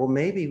sale. Well,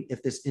 maybe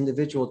if this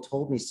individual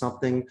told me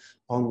something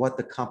on what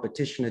the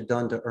competition had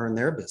done to earn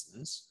their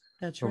business,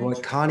 That's or right.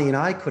 what Connie and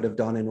I could have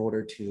done in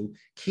order to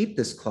keep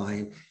this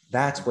client,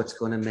 that's what's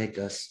going to make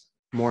us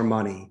more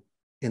money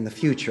in the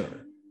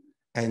future.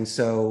 And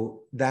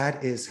so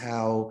that is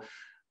how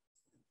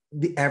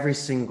every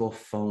single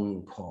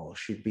phone call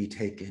should be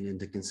taken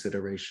into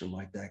consideration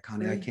like that.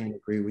 Connie, I can't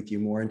agree with you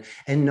more.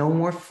 And no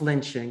more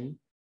flinching,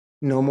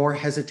 no more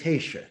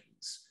hesitations.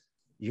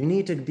 You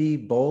need to be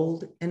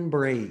bold and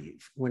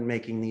brave when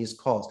making these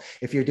calls.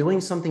 If you're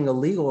doing something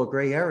illegal or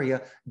gray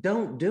area,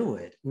 don't do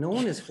it. No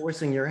one is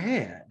forcing your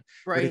hand.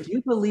 Right. But if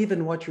you believe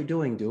in what you're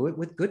doing, do it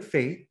with good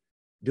faith,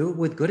 do it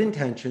with good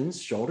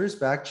intentions, shoulders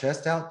back,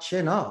 chest out,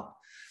 chin up,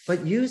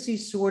 but use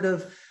these sort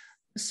of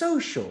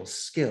social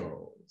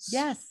skills.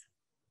 Yes.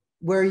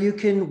 Where you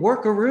can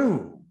work a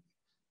room,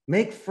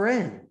 make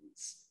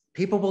friends.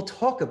 People will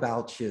talk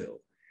about you.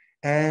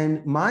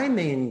 And my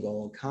main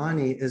goal,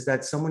 Connie, is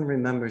that someone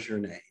remembers your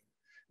name,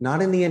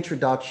 not in the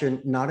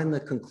introduction, not in the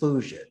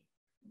conclusion,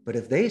 but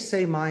if they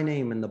say my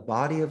name in the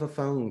body of a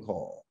phone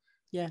call,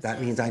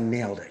 that means I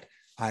nailed it.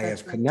 I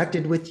have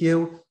connected with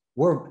you.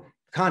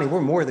 Connie,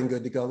 we're more than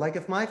good to go. Like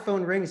if my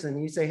phone rings and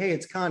you say, "Hey,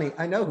 it's Connie,"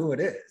 I know who it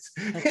is,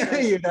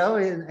 you know,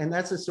 and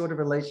that's the sort of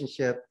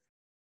relationship.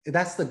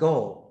 That's the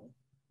goal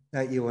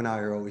that you and I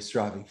are always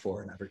striving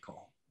for in every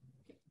call.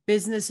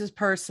 Business is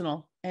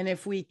personal. And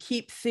if we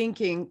keep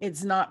thinking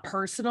it's not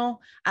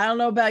personal, I don't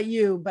know about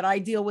you, but I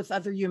deal with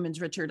other humans,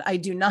 Richard. I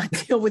do not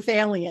deal with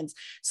aliens.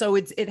 So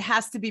it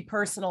has to be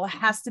personal. It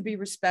has to be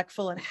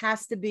respectful. It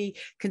has to be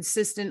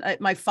consistent.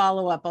 My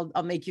follow-up,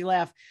 I'll make you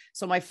laugh.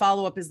 So my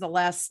follow-up is the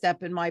last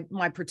step in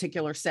my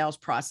particular sales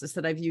process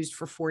that I've used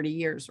for 40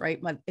 years,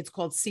 right? It's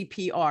called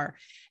CPR.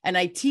 And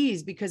I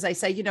tease because I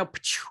say, you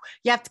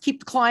have to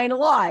keep the client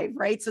alive,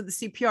 right? So the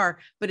CPR,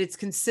 but it's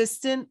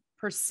consistent,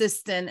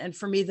 persistent, and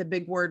for me, the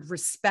big word,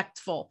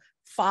 respectful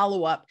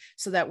follow-up,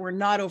 so that we're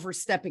not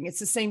overstepping. It's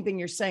the same thing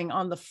you're saying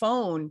on the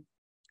phone.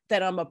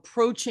 that I'm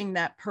approaching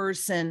that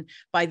person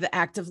by the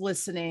act of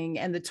listening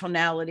and the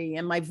tonality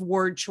and my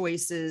word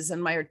choices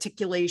and my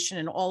articulation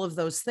and all of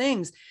those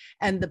things,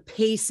 and the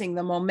pacing,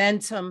 the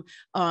momentum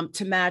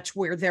to match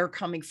where they're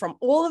coming from.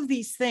 All of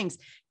these things,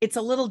 it's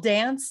a little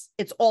dance.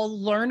 It's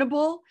all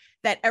learnable,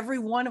 that every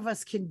one of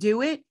us can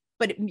do it,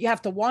 but you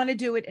have to want to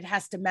do it. It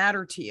has to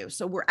matter to you.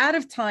 So we're out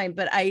of time,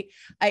 but I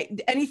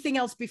anything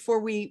else before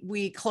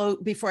we close,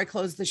 before I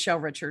close the show,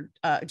 Richard,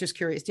 just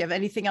curious, do you have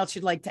anything else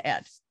you'd like to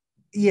add?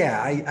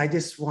 Yeah, I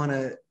just want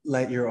to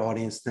let your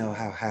audience know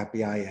how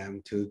happy I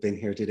am to have been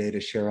here today to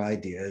share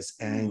ideas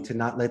and to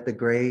not let the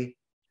gray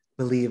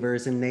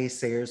believers and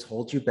naysayers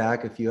hold you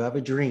back. If you have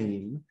a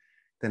dream,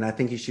 then I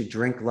think you should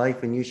drink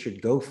life and you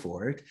should go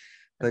for it.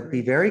 But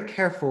be very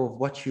careful of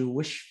what you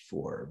wish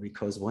for,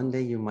 because one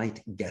day you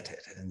might get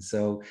it. And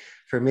so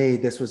for me,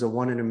 this was a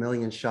 1 in a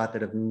million shot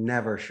that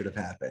never should have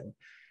happened.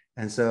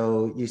 And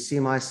so you see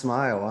my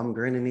smile. I'm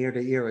grinning ear to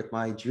ear with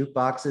my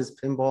jukeboxes,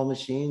 pinball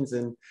machines,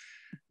 and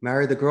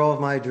married the girl of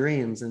my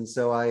dreams. And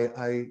so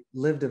I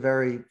lived a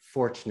very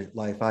fortunate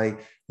life. I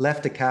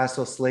left a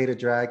castle, slayed a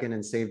dragon,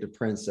 and saved a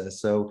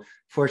princess. So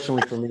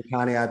fortunately for me,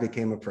 Connie, I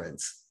became a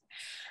prince.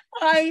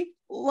 I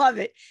love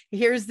it.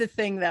 Here's the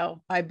thing,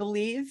 though. I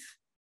believe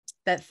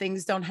that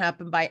things don't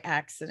happen by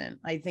accident.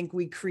 I think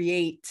we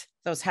create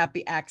those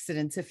happy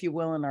accidents, if you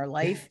will, in our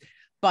life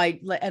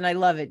and I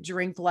love it.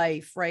 Drink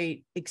life,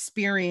 right?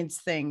 Experience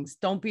things.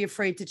 Don't be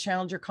afraid to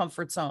challenge your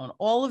comfort zone.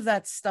 All of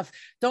that stuff.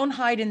 Don't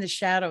hide in the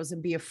shadows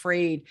and be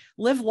afraid.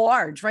 Live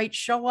large, right?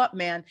 Show up,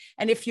 man.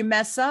 And if you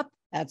mess up,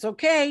 that's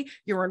okay.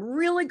 You're in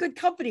really good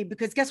company,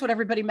 because guess what?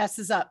 Everybody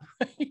messes up.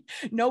 Right?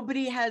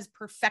 Nobody has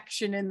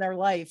perfection in their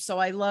life. So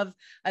I love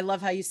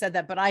how you said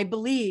that, but I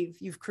believe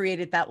you've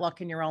created that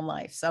luck in your own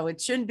life. So it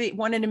shouldn't be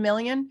 1 in a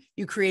million.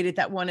 You created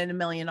that 1 in a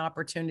million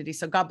opportunity.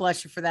 So God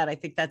bless you for that. I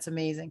think that's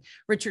amazing.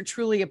 Richard,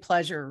 truly a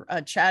pleasure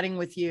chatting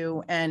with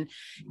you. And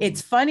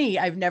it's funny,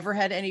 I've never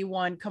had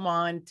anyone come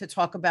on to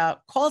talk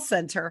about call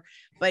center,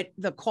 but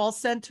the call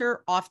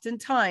center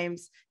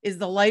oftentimes is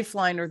the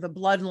lifeline or the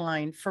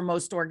bloodline for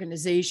most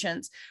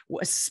organizations,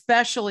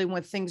 especially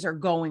when things are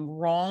going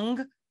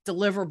wrong,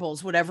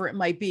 deliverables, whatever it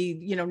might be.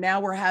 You know, now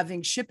we're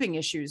having shipping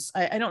issues.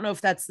 I don't know if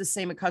that's the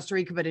same in Costa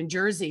Rica, but in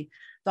Jersey,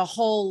 the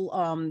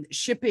whole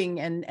shipping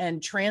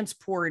and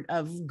transport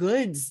of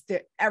goods,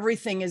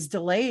 everything is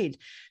delayed.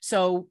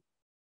 So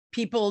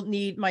people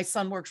need, my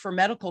son works for a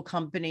medical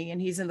company and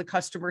he's in the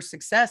customer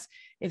success.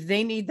 If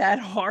they need that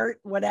heart,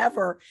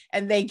 whatever,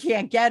 and they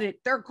can't get it,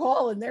 they're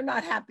calling, they're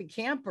not happy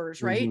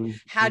campers, right? Mm-hmm.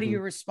 How do you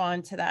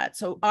respond to that?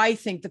 So I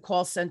think the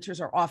call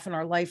centers are often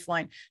our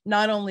lifeline,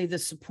 not only the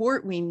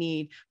support we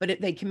need, but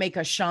they can make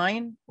us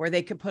shine, or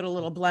they could put a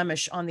little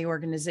blemish on the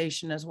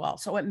organization as well.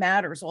 So it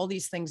matters. All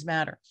these things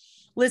matter.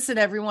 Listen,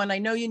 everyone, I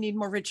know you need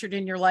more Richard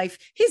in your life.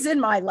 He's in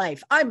my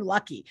life. I'm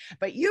lucky,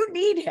 but you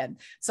need him.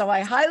 So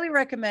I highly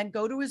recommend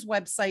go to his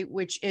website,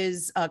 which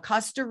is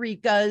Costa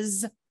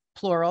Rica's,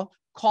 plural,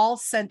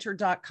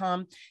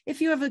 callcenter.com. If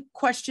you have a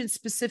question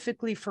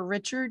specifically for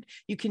Richard,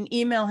 you can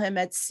email him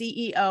at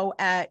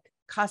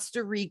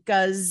CEO@Costa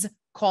Rica's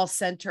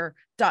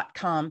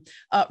callcenter.com.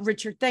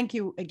 Richard, thank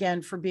you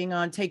again for being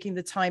on, taking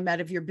the time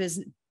out of your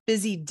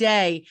busy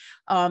day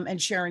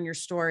and sharing your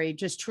story.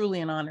 Just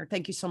truly an honor.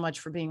 Thank you so much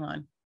for being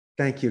on.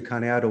 Thank you,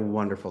 Connie. I had a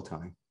wonderful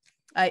time.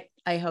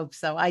 I hope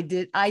so. I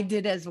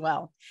did as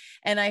well.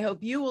 And I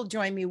hope you will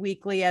join me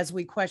weekly as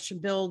we question,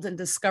 build, and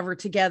discover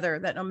together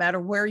that no matter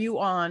where you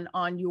are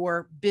on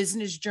your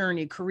business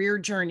journey, career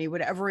journey,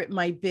 whatever it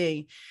might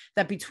be,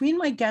 that between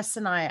my guests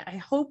and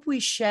I hope we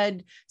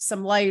shed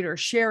some light or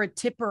share a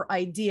tip or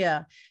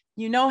idea.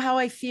 You know how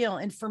I feel.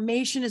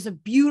 Information is a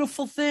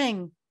beautiful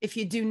thing. If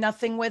you do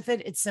nothing with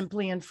it, it's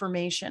simply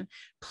information.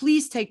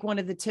 Please take one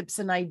of the tips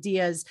and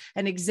ideas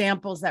and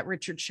examples that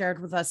Richard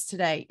shared with us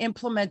today,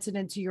 implement it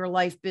into your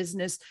life,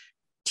 business,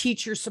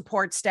 teacher,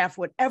 support staff,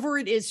 whatever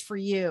it is for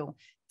you.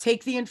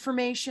 Take the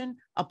information,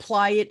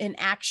 apply it in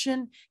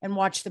action, and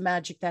watch the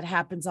magic that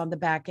happens on the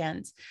back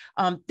end.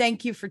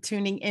 Thank you for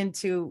tuning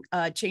into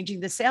Changing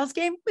the Sales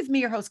Game with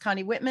me, your host,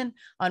 Connie Whitman,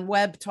 on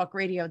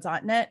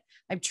webtalkradio.net.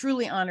 I'm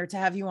truly honored to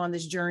have you on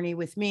this journey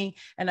with me.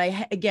 And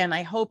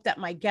I hope that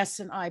my guests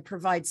and I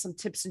provide some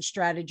tips and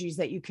strategies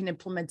that you can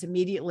implement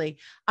immediately.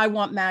 I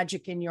want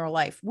magic in your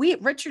life.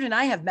 Richard and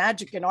I have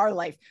magic in our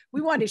life.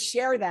 We want to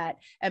share that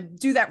and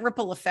do that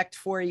ripple effect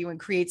for you and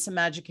create some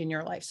magic in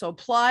your life. So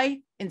apply,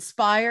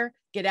 inspire,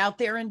 get out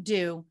there and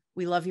do.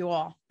 We love you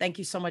all. Thank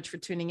you so much for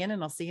tuning in,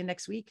 and I'll see you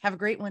next week. Have a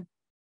great one.